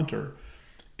mentor hunter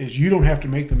is you don't have to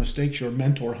make the mistakes your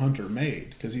mentor hunter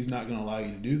made, because he's not going to allow you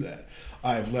to do that.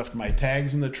 I've left my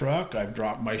tags in the truck. I've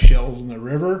dropped my shells in the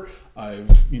river.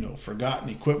 I've, forgotten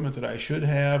equipment that I should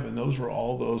have. And those were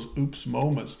all those oops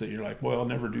moments that you're like, well, I'll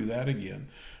never do that again.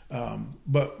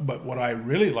 But what I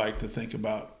really like to think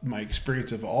about my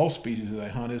experience of all species that I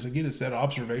hunt is, again, it's that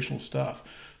observational stuff.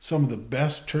 Some of the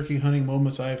best turkey hunting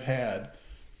moments I've had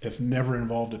have never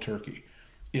involved a turkey.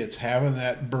 It's having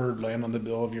that bird land on the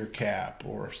bill of your cap,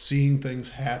 or seeing things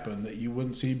happen that you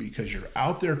wouldn't see because you're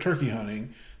out there turkey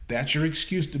hunting. That's your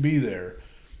excuse to be there,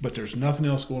 but there's nothing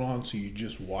else going on, so you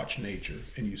just watch nature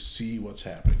and you see what's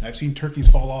happening. I've seen turkeys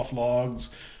fall off logs.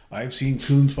 I've seen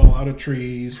coons fall out of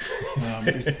trees.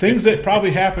 Things that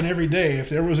probably happen every day. If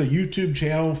there was a YouTube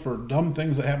channel for dumb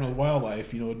things that happen with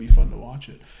wildlife, it'd be fun to watch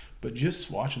it. But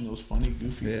just watching those funny,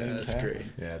 goofy things that's happen. great.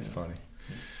 Yeah, it's funny.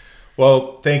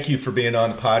 Well, thank you for being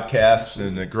on the podcast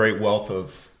and a great wealth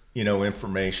of,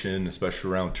 information, especially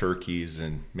around turkeys.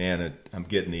 And man, I'm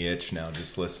getting the itch now.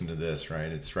 Just listen to this,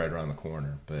 right? It's right around the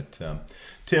corner. But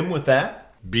Tim, with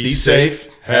that, Be safe,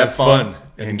 have fun,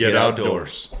 and get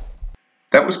outdoors.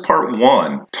 That was part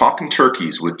 1, Talking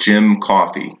Turkeys with Jim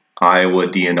Coffey, Iowa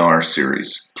DNR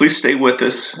series. Please stay with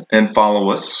us and follow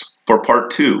us for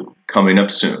part 2 coming up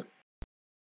soon.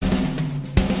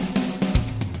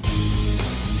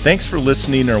 Thanks for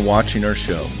listening or watching our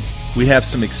show. We have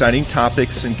some exciting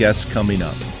topics and guests coming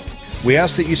up. We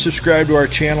ask that you subscribe to our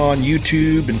channel on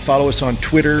YouTube and follow us on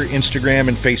Twitter, Instagram,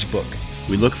 and Facebook.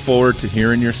 We look forward to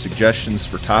hearing your suggestions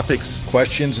for topics,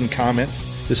 Questions and comments.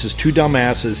 This is Two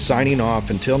Dumbasses signing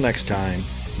off. Until next time,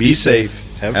 Be safe,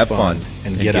 have fun,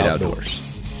 and get outdoors.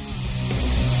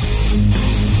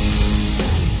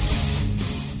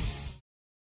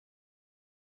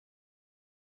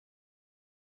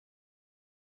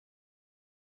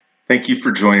 Thank you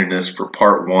for joining us for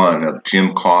part 1 of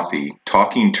Jim Coffey,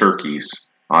 Talking Turkeys,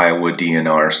 Iowa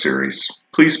DNR series.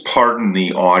 Please pardon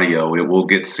the audio. It will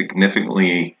get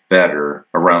significantly better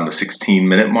around the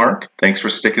 16-minute mark. Thanks for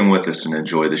sticking with us and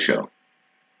enjoy the show.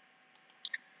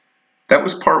 That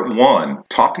was part 1,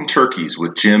 Talking Turkeys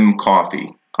with Jim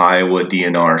Coffey, Iowa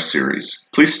DNR series.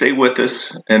 Please stay with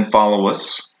us and follow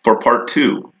us for part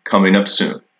 2 coming up soon.